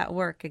 How did that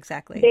work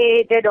exactly?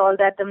 They did all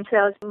that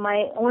themselves.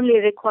 My only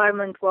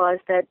requirement was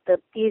that the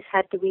piece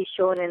had to be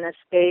shown in a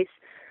space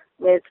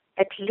with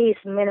at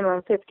least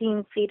minimum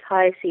 15 feet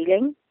high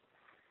ceiling,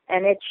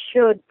 and it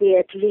should be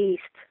at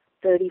least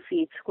 30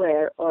 feet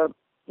square, or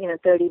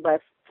 30 by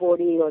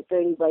 40 or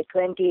 30 by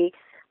 20,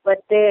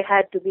 but there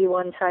had to be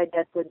one side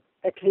that would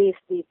at least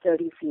be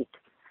 30 feet.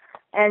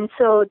 And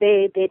so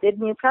they did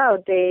me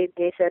proud. They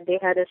said they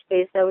had a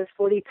space that was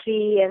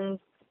 43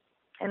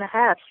 and a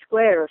half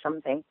square or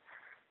something.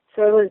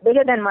 So it was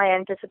bigger than my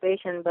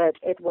anticipation, but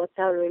it worked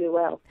out really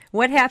well.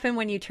 What happened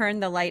when you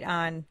turned the light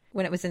on,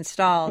 when it was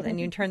installed and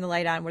you turned the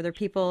light on? Were there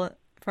people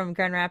from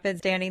Grand Rapids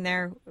standing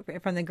there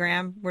from the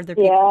Graham? Were there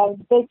people?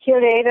 Yeah, the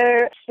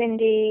curator,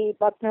 Cindy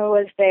Buckner,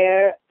 was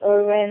there.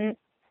 Erwin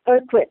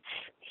Erkwitz,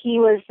 he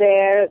was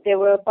there. There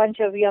were a bunch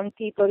of young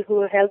people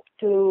who helped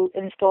to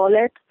install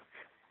it.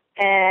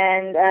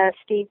 And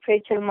Steve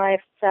Pritchell, my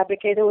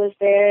fabricator, was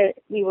there.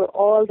 We were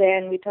all there,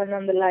 and we turned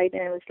on the light,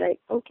 and it was like,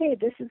 okay,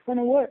 this is going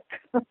to work.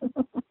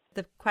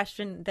 The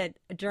question that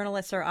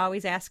journalists are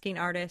always asking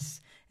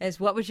artists is,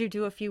 what would you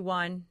do if you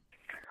won?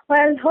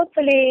 Well,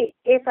 hopefully,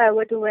 if I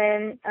were to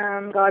win,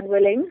 God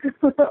willing,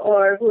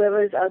 or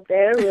whoever's out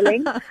there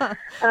willing,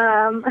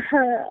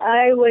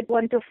 I would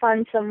want to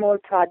fund some more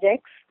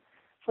projects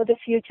for the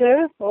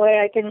future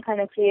where I can kind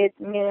of create,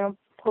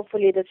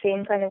 hopefully the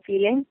same kind of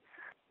feeling.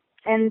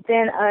 And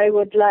then I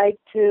would like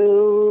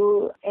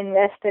to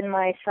invest in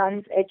my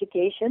son's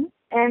education,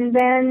 and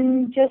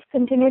then just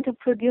continue to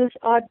produce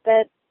art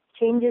that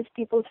changes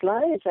people's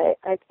lives.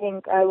 I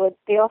think I would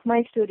pay off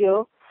my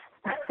studio,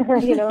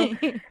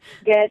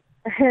 get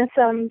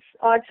some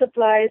art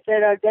supplies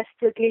that are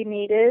desperately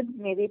needed,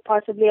 maybe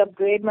possibly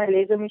upgrade my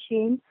laser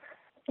machine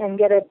and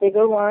get a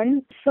bigger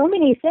one. So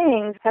many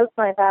things. Help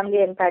my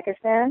family in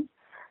Pakistan.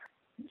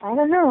 I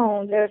don't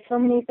know. There are so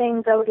many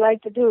things I would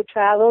like to do.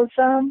 Travel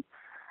some.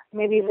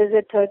 Maybe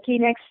visit Turkey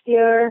next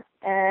year,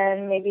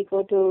 and maybe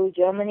go to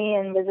Germany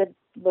and visit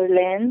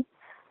Berlin.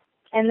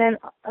 And then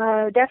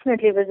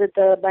definitely visit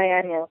the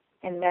biennial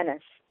in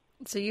Venice.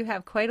 So you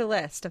have quite a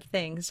list of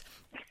things.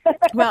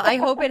 Well, I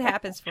hope it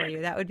happens for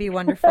you. That would be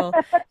wonderful.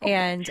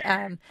 And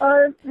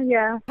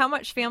yeah. How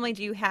much family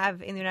do you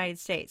have in the United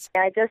States?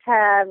 I just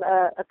have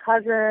a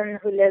cousin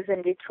who lives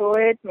in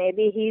Detroit.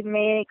 Maybe he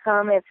may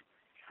come if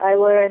I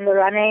were in the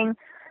running.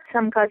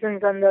 Some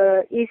cousins on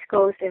the East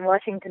Coast in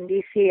Washington,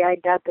 D.C., I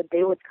doubt that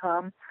they would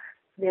come.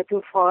 They're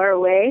too far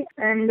away.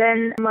 And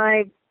then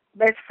my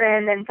best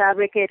friend and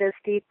fabricator,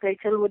 Steve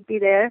Pritchell, would be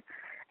there.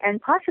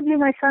 And possibly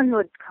my son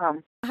would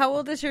come. How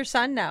old is your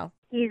son now?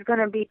 He's going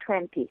to be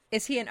 20.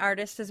 Is he an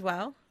artist as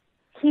well?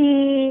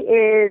 He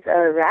is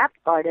a rap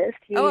artist.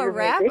 He's a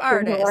rap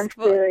artist.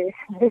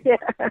 Yeah.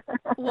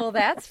 Well,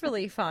 that's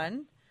really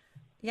fun.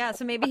 Yeah,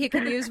 so maybe he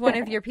can use one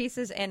of your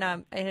pieces in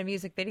a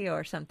music video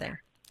or something.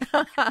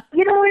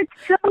 It's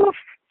so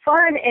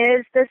fun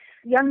is this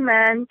young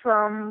man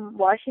from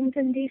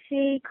Washington,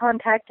 D.C.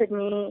 contacted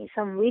me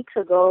some weeks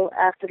ago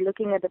after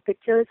looking at the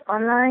pictures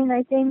online,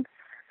 I think.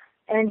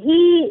 And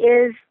he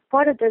is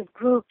part of this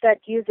group that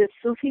uses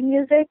Sufi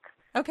music.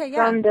 Okay,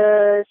 yeah. From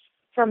the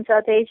from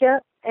South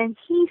Asia, and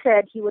he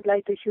said he would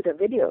like to shoot a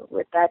video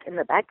with that in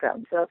the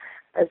background. So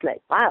I was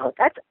like, wow,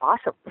 that's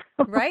awesome.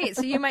 Right.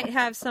 So you might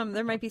have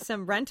there might be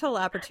some rental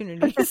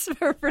opportunities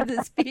for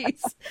this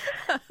piece.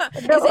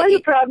 The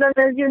only problem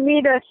is you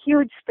need a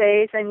huge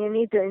space and you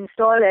need to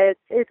install it.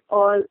 It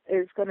all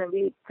is going to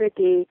be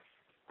pretty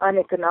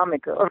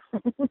uneconomical.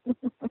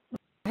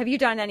 Have you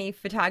done any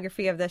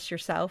photography of this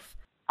yourself?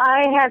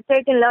 I have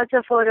taken lots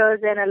of photos,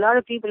 and a lot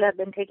of people have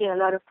been taking a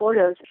lot of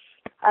photos.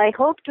 I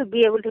hope to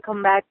be able to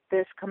come back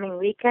this coming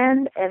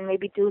weekend and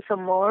maybe do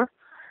some more.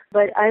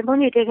 But I've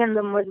only taken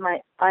them with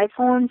my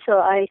iPhone, so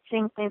I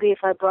think maybe if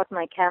I brought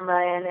my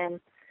camera in and,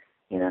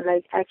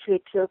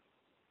 actually took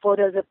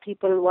photos of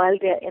people while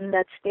they're in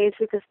that space,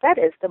 because that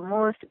is the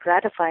most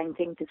gratifying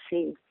thing to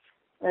see.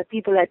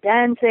 People are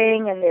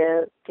dancing and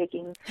they're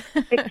taking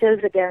pictures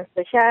against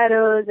the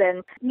shadows.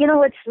 And,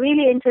 what's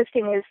really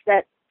interesting is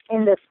that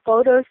in the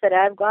photos that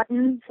I've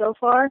gotten so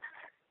far,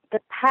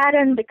 the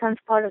pattern becomes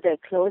part of their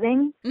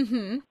clothing.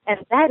 Mm-hmm.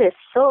 And that is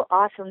so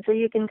awesome. So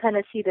you can kind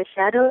of see the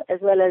shadow as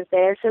well as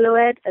their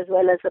silhouette, as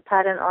well as the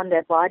pattern on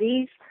their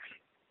bodies.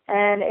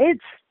 And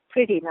it's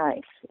pretty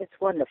nice. It's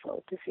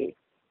wonderful to see.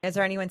 Has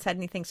there anyone said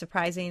anything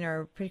surprising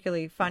or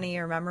particularly funny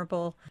or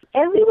memorable?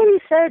 Everybody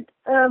said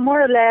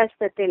more or less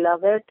that they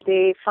love it.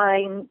 They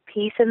find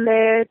peace in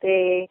there.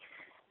 They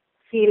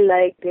feel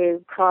like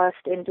they've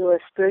crossed into a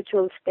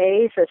spiritual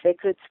space, a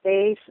sacred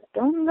space.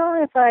 Don't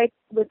know if I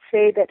would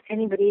say that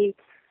anybody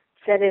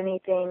said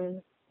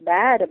anything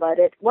bad about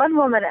it. One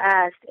woman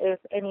asked if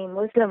any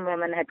Muslim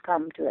women had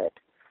come to it.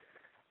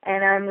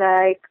 And I'm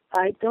like,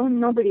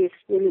 nobody's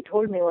really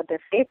told me what their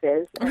faith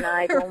is, and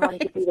I don't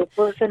want to be the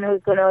person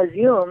who's going to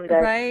assume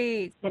that,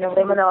 right.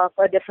 Women of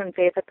a different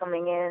faith are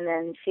coming in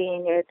and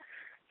seeing it.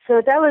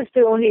 So that was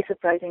the only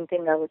surprising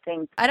thing, I would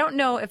think. I don't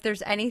know if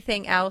there's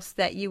anything else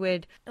that you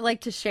would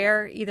like to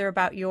share, either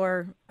about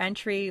your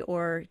entry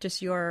or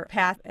just your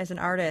path as an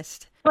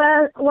artist.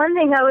 Well, one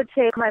thing I would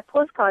say, my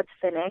postcard's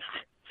finished,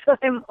 so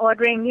I'm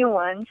ordering new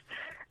ones.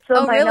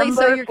 So my really?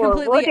 number So you're for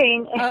completely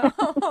voting.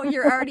 Oh,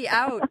 you're already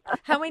out.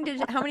 How many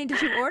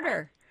did you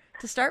order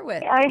to start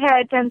with? I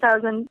had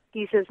 10,000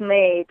 pieces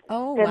made.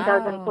 Oh,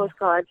 10,000 wow.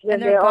 postcards,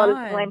 and they're they all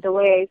gone. went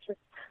away.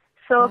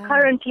 So Wow.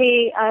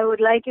 currently, I would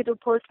like you to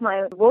post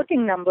my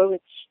voting number,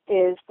 which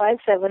is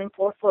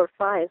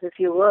 57445, if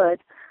you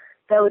would.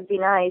 That would be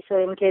nice, so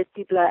in case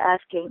people are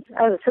asking.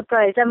 I was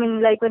surprised. I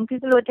mean, like, when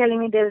people were telling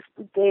me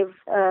they've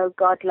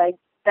got, like,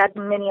 that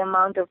many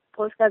amount of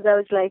postcards, I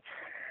was like,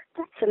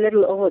 that's a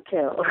little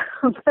overkill.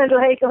 But,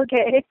 like,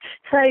 okay,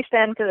 I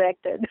stand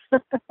corrected.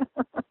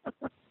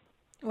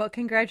 Well,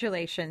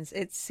 congratulations.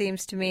 It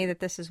seems to me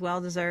that this is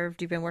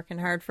well-deserved. You've been working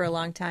hard for a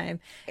long time.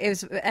 It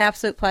was an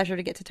absolute pleasure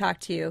to get to talk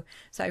to you.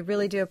 So I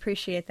really do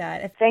appreciate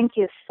that. Thank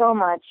you so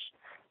much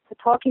for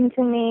talking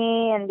to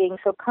me and being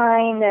so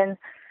kind and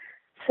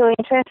so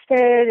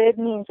interested. It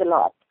means a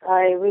lot.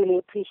 I really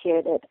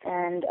appreciate it.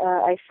 And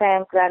I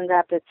thank Grand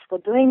Rapids for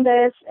doing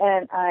this,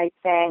 and I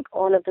thank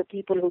all of the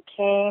people who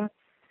came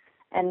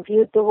and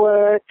viewed the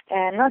work,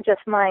 and not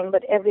just mine,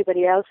 but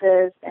everybody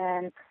else's,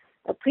 and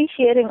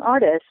appreciating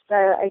artists.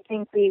 I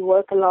think we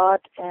work a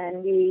lot,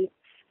 and we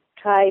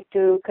try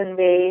to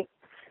convey,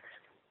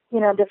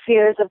 the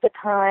fears of the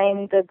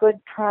time, the good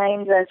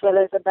times as well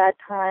as the bad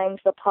times,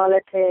 the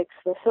politics,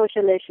 the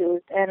social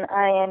issues. And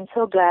I am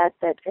so glad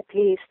that at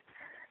least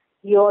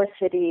your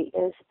city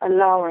is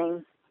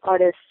allowing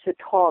artists to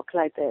talk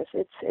like this.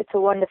 It's a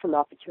wonderful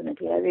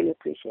opportunity. I really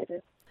appreciate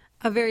it.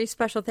 A very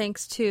special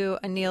thanks to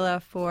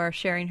Anila for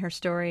sharing her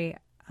story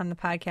on the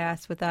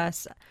podcast with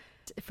us.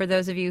 For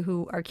those of you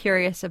who are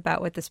curious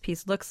about what this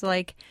piece looks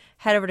like,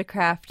 head over to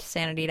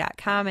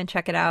CraftSanity.com and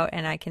check it out.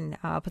 And I can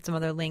put some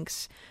other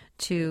links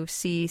to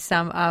see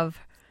some of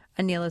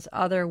Anila's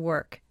other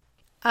work.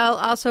 I'll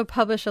also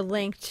publish a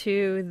link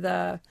to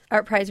the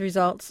ArtPrize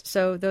results,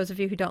 so those of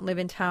you who don't live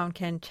in town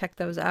can check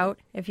those out.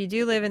 If you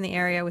do live in the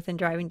area within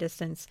driving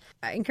distance,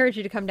 I encourage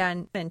you to come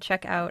down and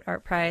check out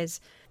ArtPrize.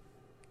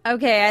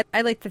 Okay,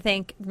 I'd like to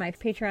thank my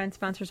Patreon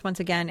sponsors once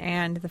again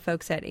and the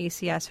folks at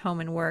ACS Home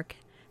and Work.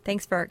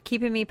 Thanks for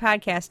keeping me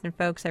podcasting,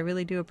 folks. I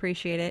really do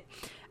appreciate it.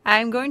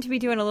 I'm going to be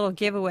doing a little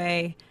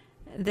giveaway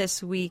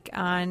this week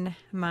on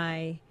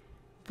my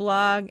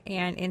blog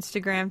and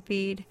Instagram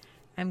feed.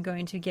 I'm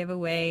going to give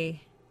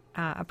away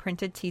a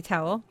printed tea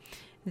towel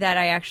that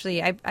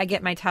I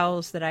get my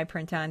towels that I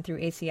print on through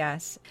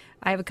ACS.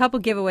 I have a couple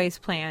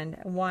giveaways planned.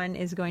 One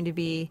is going to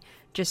be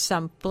just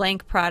some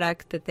blank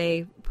product that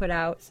they put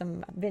out,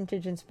 some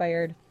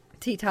vintage-inspired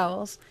tea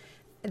towels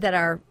that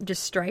are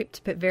just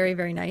striped, but very,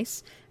 very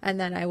nice. And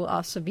then I will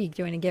also be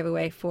doing a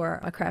giveaway for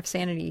a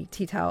CraftSanity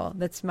tea towel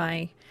that's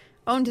my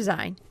own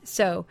design.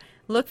 So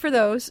look for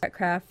those at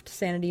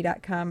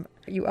CraftSanity.com.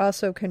 You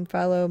also can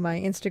follow my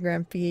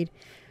Instagram feed,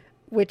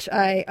 which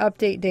I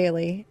update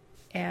daily,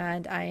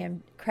 and I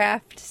am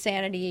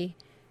CraftSanity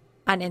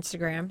on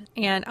Instagram.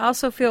 And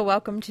also feel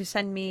welcome to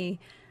send me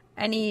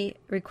any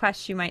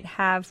requests you might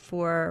have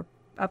for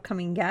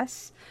upcoming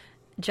guests.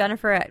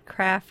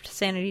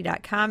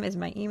 Jennifer@craftsanity.com is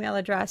my email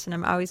address, and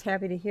I'm always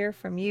happy to hear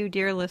from you,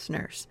 dear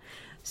listeners.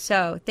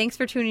 So thanks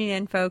for tuning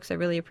in, folks. I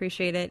really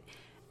appreciate it.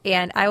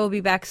 And I will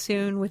be back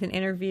soon with an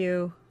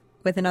interview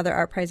with another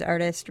ArtPrize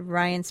artist,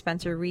 Ryan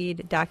Spencer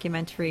Reed,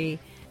 documentary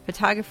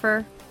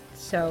photographer.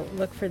 So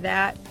look for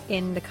that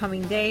in the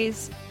coming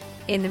days.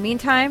 In the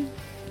meantime,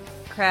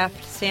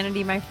 craft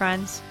sanity, my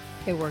friends.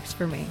 It works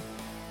for me.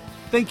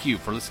 Thank you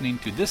for listening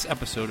to this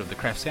episode of the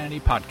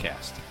CraftSanity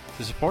podcast.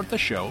 To support the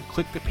show,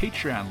 click the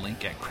Patreon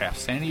link at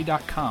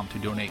CraftSanity.com to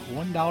donate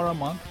 $1 a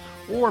month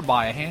or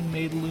buy a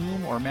handmade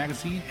loom or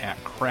magazine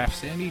at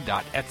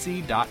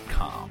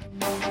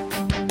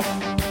CraftSanity.etsy.com.